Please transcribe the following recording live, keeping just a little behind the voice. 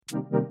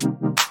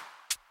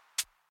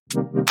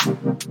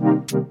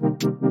What's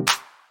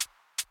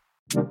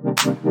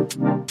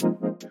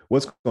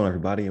going on,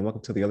 everybody, and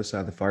welcome to the Other Side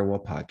of the Firewall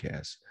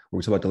podcast, where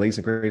we talk about the latest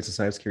and greatest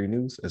in cybersecurity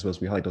news, as well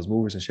as we highlight those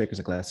movers and shakers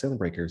and glass ceiling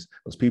breakers,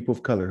 those people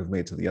of color who've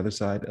made it to the other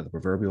side of the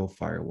proverbial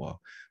firewall.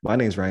 My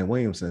name is Ryan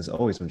Williams, and as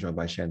always, I'm joined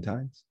by Shan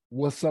Tynes.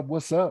 What's up?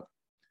 What's up?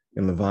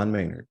 And Levon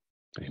Maynard.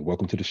 Hey,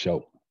 welcome to the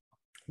show.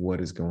 What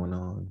is going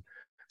on?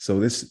 So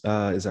this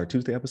is our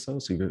Tuesday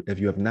episode. So if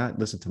you have not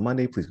listened to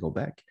Monday, please go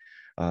back,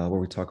 where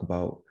we talk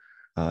about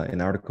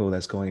an article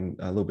that's going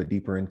a little bit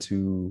deeper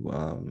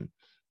into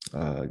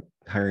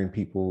hiring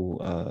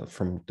people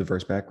from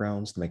diverse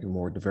backgrounds to make a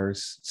more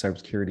diverse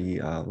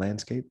cybersecurity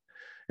landscape.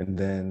 And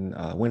then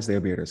Wednesday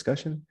will be our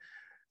discussion.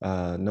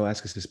 No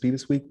Ask Us to Speed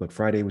this week, but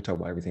Friday we talk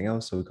about everything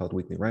else. So we call it the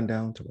weekly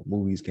rundown, talk about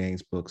movies,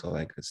 games, books, all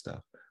that good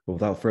stuff. But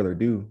without further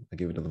ado, I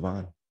give it to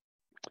Levon.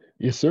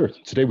 Yes, sir.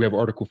 Today we have an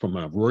article from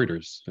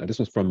Reuters. This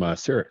one's from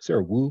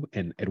Sarah Wu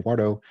and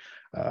Eduardo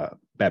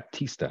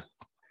Baptista.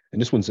 And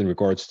this one's in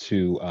regards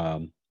to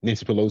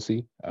Nancy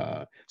Pelosi.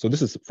 So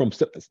this is from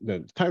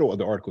the title of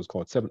the article is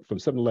called From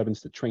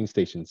 7-Elevens to Train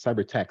Stations,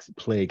 Cyberattacks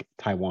Plague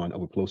Taiwan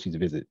over Pelosi's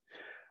Visit.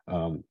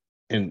 And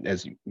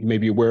as you may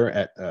be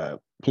aware,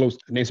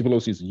 Nancy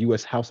Pelosi is the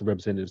U.S. House of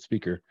Representatives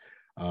Speaker.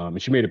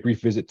 And she made a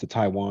brief visit to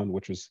Taiwan,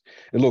 which was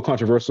a little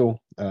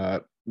controversial,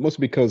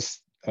 mostly because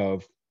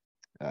of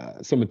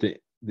some of the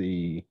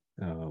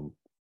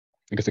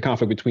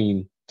conflict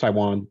between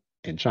Taiwan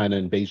and China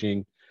and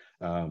Beijing,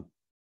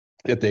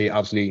 that they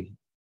obviously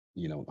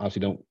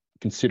don't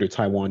consider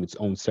Taiwan its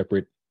own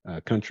separate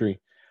country.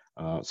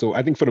 So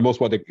I think for the most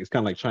part, it's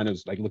kind of like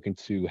China's like looking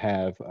to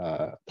have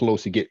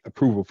Pelosi get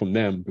approval from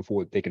them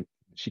before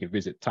she can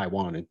visit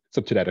Taiwan, and it's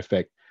up to that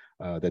effect,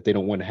 that they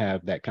don't want to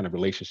have that kind of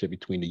relationship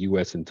between the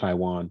U.S. and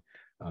Taiwan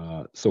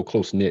so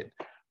close knit.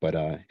 But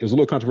it was a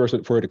little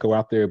controversial for her to go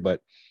out there.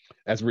 But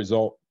as a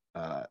result,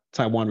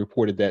 Taiwan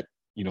reported that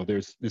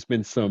there's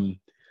been some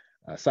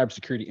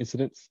cybersecurity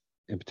incidents.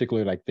 In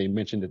particular, like they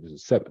mentioned that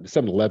there's the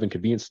 7-Eleven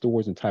convenience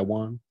stores in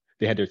Taiwan.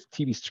 They had their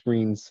TV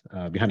screens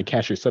behind the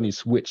cashier suddenly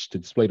switched to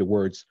display the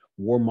words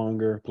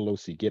 "Warmonger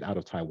Pelosi, get out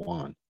of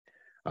Taiwan."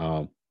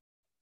 And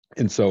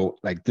so,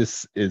 like,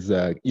 this is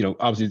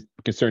obviously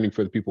concerning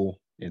for the people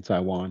in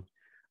Taiwan.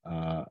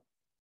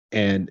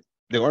 And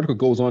the article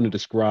goes on to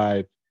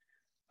describe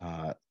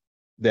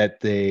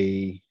that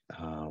they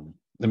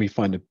let me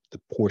find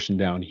the portion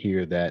down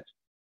here that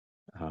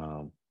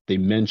they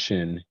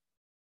mention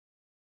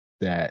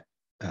that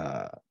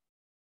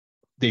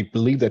they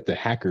believe that the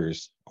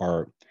hackers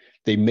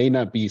they may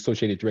not be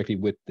associated directly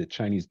with the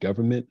Chinese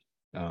government.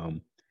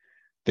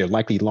 They're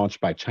likely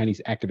launched by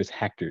Chinese activist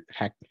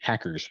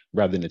hackers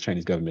rather than the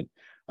Chinese government.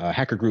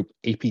 Hacker group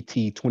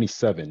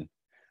APT27,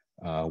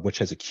 which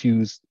has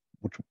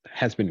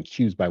been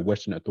accused by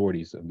Western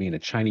authorities of being a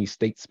Chinese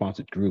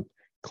state-sponsored group,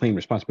 claimed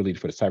responsibility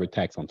for the cyber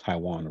attacks on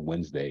Taiwan on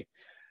Wednesday,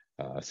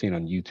 saying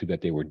on YouTube that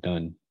they were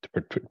done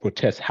to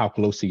protest how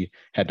Pelosi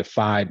had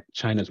defied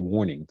China's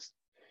warnings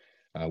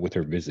with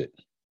her visit.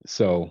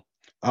 So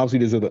obviously,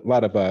 there's a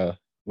lot of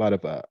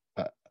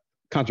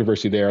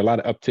controversy there, a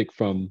lot of uptick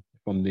from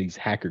these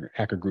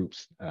hacker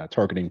groups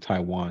targeting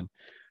Taiwan.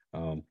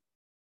 And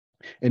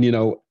I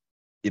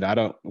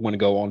don't want to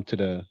go on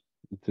to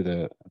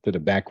the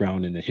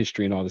background and the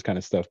history and all this kind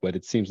of stuff, but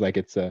it seems like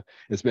it's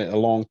been a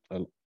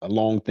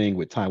long thing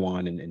with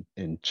Taiwan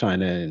and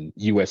China and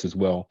U.S. as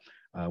well,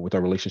 with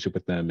our relationship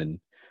with them, and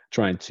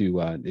trying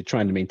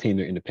to maintain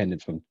their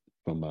independence from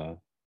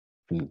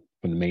the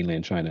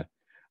mainland China.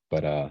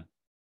 But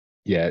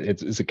yeah,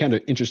 it's a kind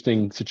of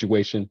interesting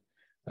situation.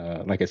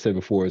 Like I said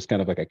before, it's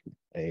kind of like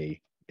a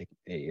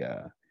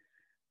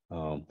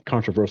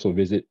controversial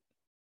visit,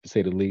 to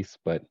say the least.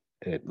 But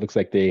it looks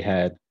like they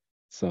had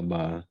some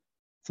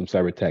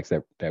cyber attacks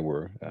that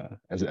were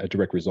as a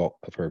direct result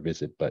of her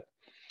visit. But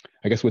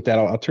I guess with that,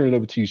 I'll turn it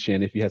over to you,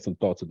 Shan, if you had some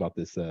thoughts about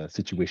this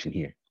situation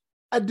here.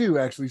 I do,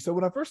 actually. So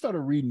when I first started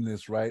reading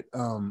this, right,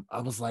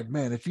 I was like,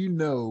 man, if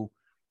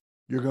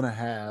you're going to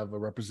have a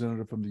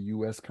representative from the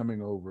U.S.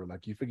 coming over,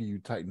 like, you figure you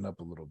tighten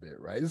up a little bit,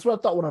 right? This is what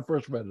I thought when I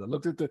first read it. I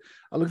looked at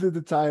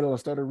the title, I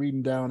started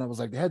reading down. I was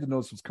like, they had to know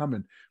this was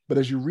coming. But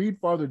as you read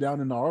farther down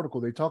in the article,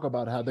 they talk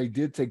about how they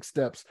did take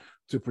steps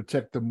to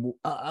protect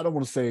I don't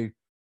want to say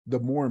the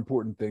more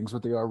important things,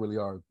 but they really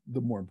are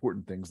the more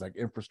important things, like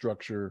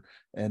infrastructure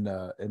and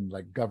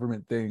like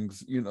government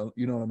things, you know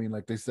what I mean?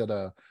 Like they said,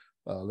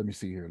 let me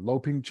see here. Lo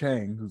Ping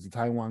Chang, who's the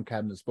Taiwan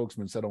cabinet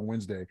spokesman, said on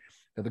Wednesday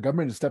that the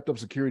government has stepped up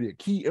security at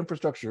key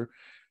infrastructure,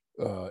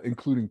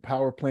 including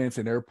power plants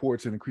and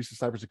airports, and increased the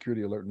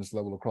cybersecurity alertness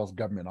level across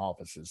government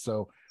offices.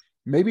 So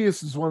maybe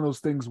this is one of those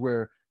things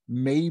where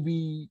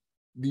maybe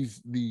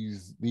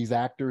these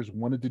actors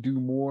wanted to do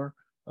more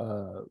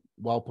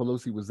while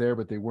Pelosi was there,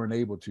 but they weren't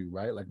able to,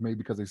 right? Like maybe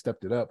because they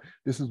stepped it up.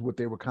 This is what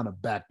they were kind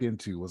of backed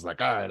into, was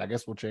like, all right, I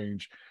guess we'll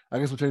change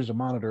the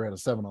monitor at a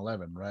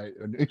 7-Eleven, right?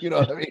 And you know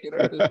what I mean?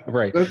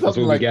 Right.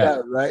 Something like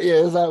that, right?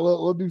 Yeah, it's like,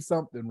 we'll do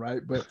something,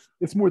 right? But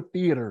it's more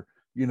theater,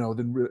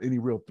 than any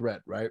real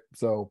threat, right?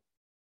 So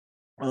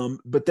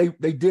But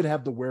they did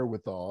have the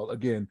wherewithal.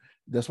 Again,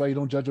 that's why you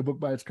don't judge a book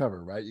by its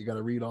cover, right? You got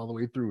to read all the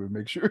way through and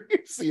make sure you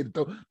see it.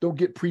 Don't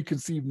get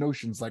preconceived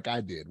notions like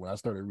I did when I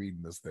started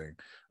reading this thing.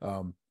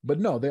 But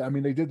no,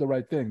 they did the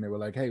right thing. They were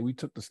like, hey, we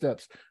took the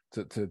steps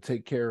to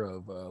take care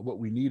of what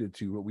we needed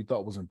to, what we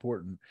thought was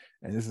important.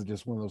 And this is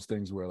just one of those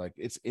things where like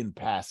it's in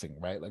passing,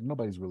 right? Like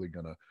nobody's really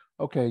gonna,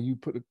 okay, you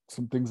put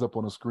some things up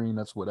on a screen,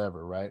 that's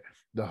whatever, right?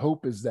 The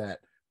hope is that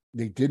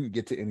they didn't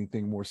get to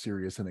anything more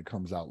serious and it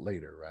comes out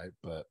later, right?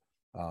 But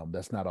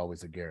that's not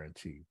always a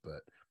guarantee.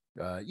 But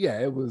yeah,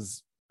 it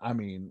was,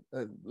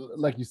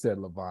 like you said,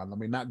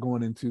 Levon, not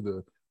going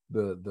into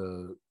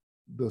the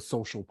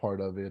social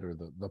part of it or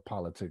the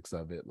politics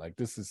of it. Like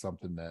this is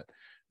something that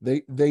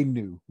they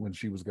knew when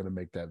she was going to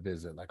make that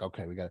visit. Like,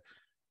 okay, we gotta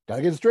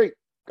get it straight,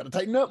 gotta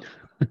tighten up.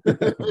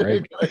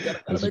 Right.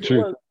 gotta make it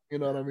work. You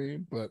know what I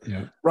mean? But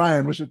yeah.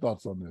 Ryan, what's your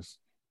thoughts on this?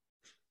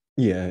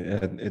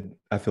 Yeah,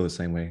 I feel the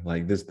same way.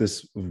 Like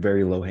this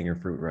very low hanging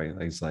fruit, right?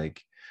 Like it's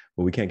like,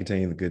 well, we can't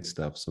contain the good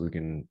stuff, so we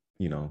can,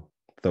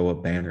 throw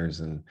up banners,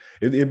 and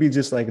it'd be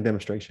just like a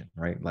demonstration,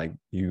 right? Like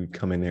you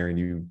come in there and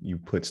you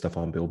put stuff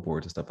on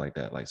billboards and stuff like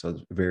that. Like so,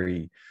 it's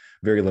very,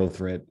 very low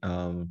threat,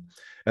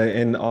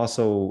 and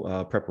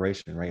also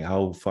preparation, right?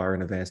 How far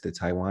in advance did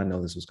Taiwan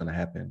know this was going to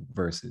happen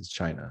versus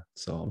China?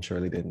 So I'm sure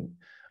they didn't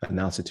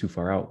announce it too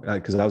far out,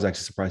 because I was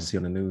actually surprised to see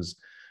on the news.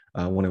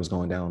 When it was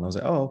going down, I was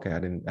like, "Oh, okay." I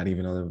didn't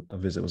even know a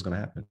visit was going to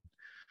happen.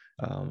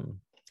 And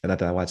not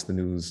that I watch the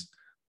news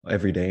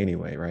every day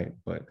anyway, right?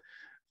 But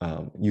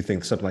you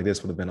think something like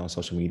this would have been on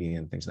social media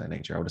and things of that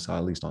nature. I would have saw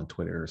at least on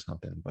Twitter or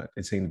something. But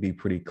it seemed to be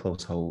pretty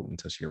close hold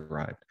until she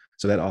arrived.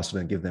 So that also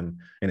didn't give them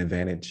an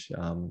advantage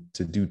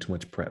to do too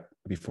much prep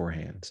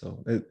beforehand.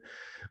 So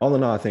all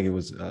in all, I think it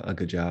was a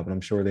good job, and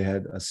I'm sure they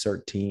had a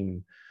CERT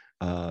team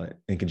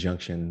in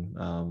conjunction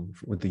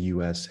with the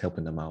U.S.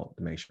 helping them out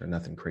to make sure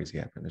nothing crazy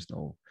happened. There's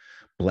no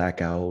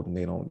blackout, and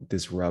they don't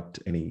disrupt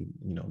any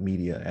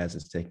media as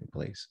it's taking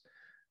place.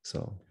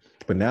 So,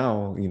 but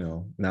now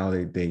now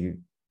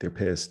they're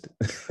pissed.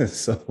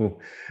 So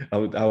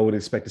I would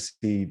expect to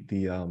see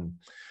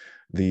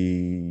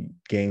the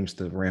games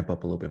to ramp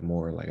up a little bit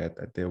more.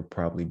 Like there'll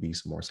probably be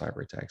some more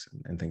cyber attacks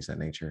and things of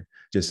that nature,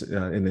 just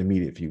in the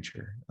immediate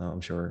future.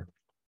 I'm sure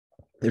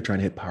they're trying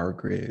to hit power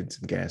grids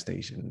and gas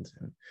stations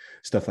and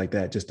stuff like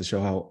that, just to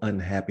show how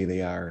unhappy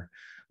they are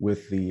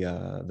with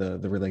the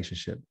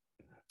relationship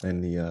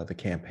and the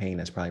campaign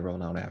that's probably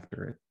rolling out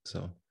after it.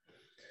 So,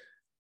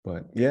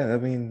 but yeah,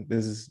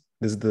 this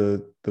is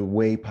the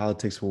way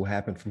politics will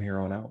happen from here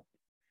on out.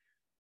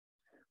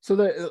 So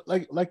that,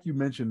 like you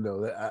mentioned,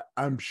 though, that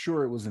I'm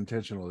sure it was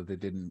intentional that they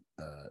didn't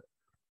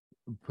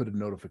put a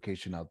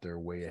notification out there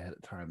way ahead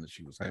of time that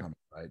she was coming,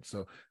 right?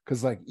 So,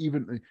 because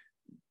even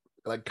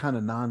kind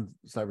of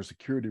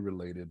non-cybersecurity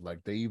related,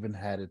 like they even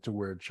had it to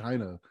where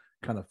China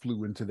kind of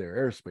flew into their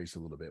airspace a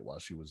little bit while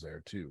she was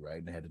there too, right?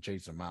 And they had to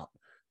chase them out.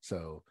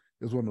 So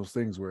it was one of those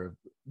things where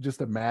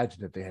just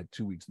imagine if they had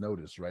 2 weeks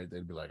notice, right?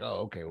 They'd be like,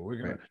 oh, okay, well,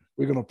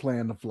 we're gonna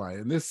plan to fly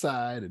in this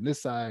side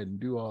and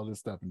do all this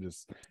stuff and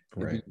just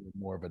be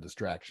more of a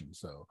distraction.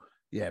 So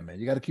yeah, man,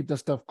 you got to keep that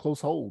stuff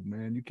close hold,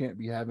 man. You can't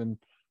be having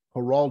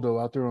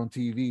Geraldo out there on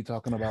TV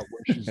talking about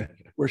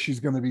where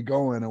she's going to be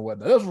going and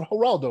whatnot. That was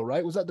Geraldo,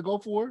 right? Was that the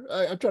Gulf War?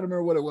 I'm trying to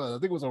remember what it was. I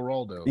think it was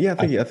Geraldo. Yeah,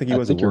 I think he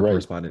was a war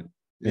correspondent.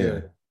 Yeah.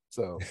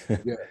 So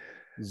yeah,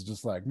 it's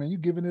just like, man, you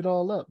giving it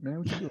all up, man.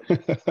 What you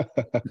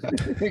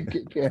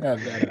doing? Can't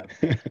have that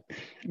happen.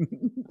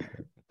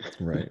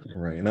 Right.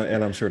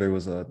 And I'm sure there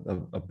was a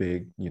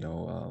big,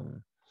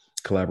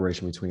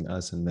 collaboration between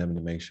us and them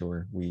to make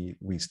sure we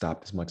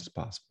stopped as much as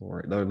possible,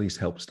 or at least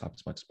help stop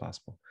as much as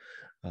possible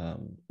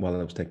while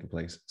that was taking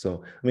place.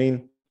 So,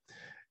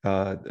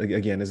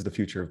 again, this is the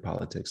future of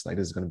politics. Like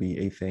this is going to be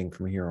a thing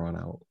from here on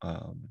out.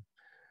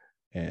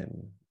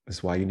 And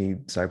that's why you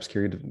need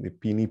cybersecurity.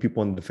 You need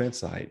people on the defense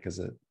side, because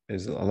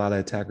there's a lot of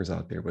attackers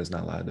out there, but there's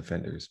not a lot of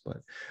defenders.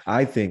 But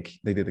I think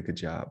they did a good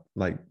job.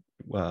 Like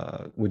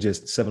with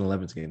just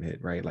 7-Eleven's getting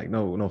hit, right? Like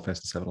no offense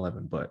to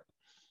 7-Eleven, but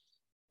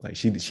like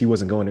she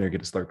wasn't going there to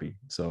get a Slurpee,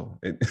 so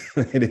it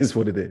it is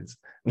what it is.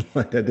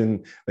 Like that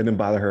didn't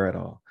bother her at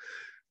all.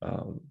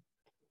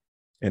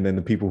 And then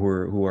the people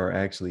who are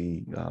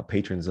actually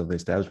patrons of the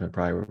establishment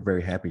probably were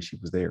very happy she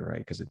was there, right?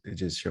 Because it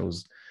just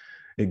shows,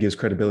 it gives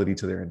credibility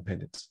to their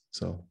independence.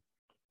 So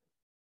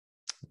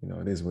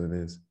it is what it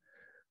is.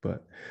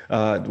 But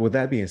with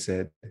that being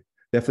said,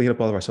 definitely hit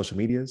up all of our social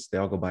medias. They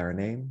all go by our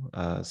name.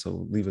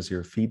 So leave us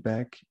your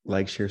feedback,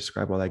 like, share,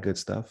 subscribe, all that good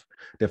stuff.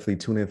 Definitely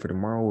tune in for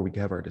tomorrow where we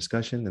can have our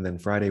discussion. And then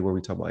Friday where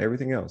we talk about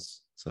everything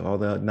else. So all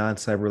the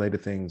non-cyber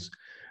related things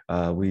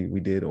we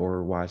did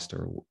or watched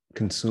or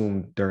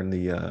consumed during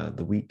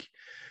the week.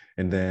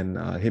 And then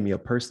hit me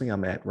up personally.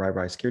 I'm at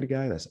RY Security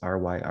Guy. That's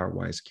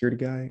RYRY Security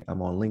Guy.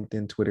 I'm on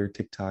LinkedIn, Twitter,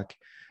 TikTok,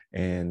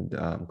 and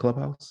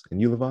Clubhouse.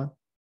 And you, Levon?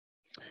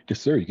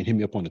 Yes, sir. You can hit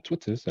me up on the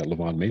Twitters at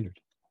Levon Maynard.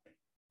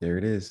 There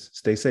it is.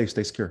 Stay safe,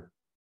 stay secure.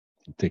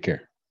 Take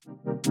care.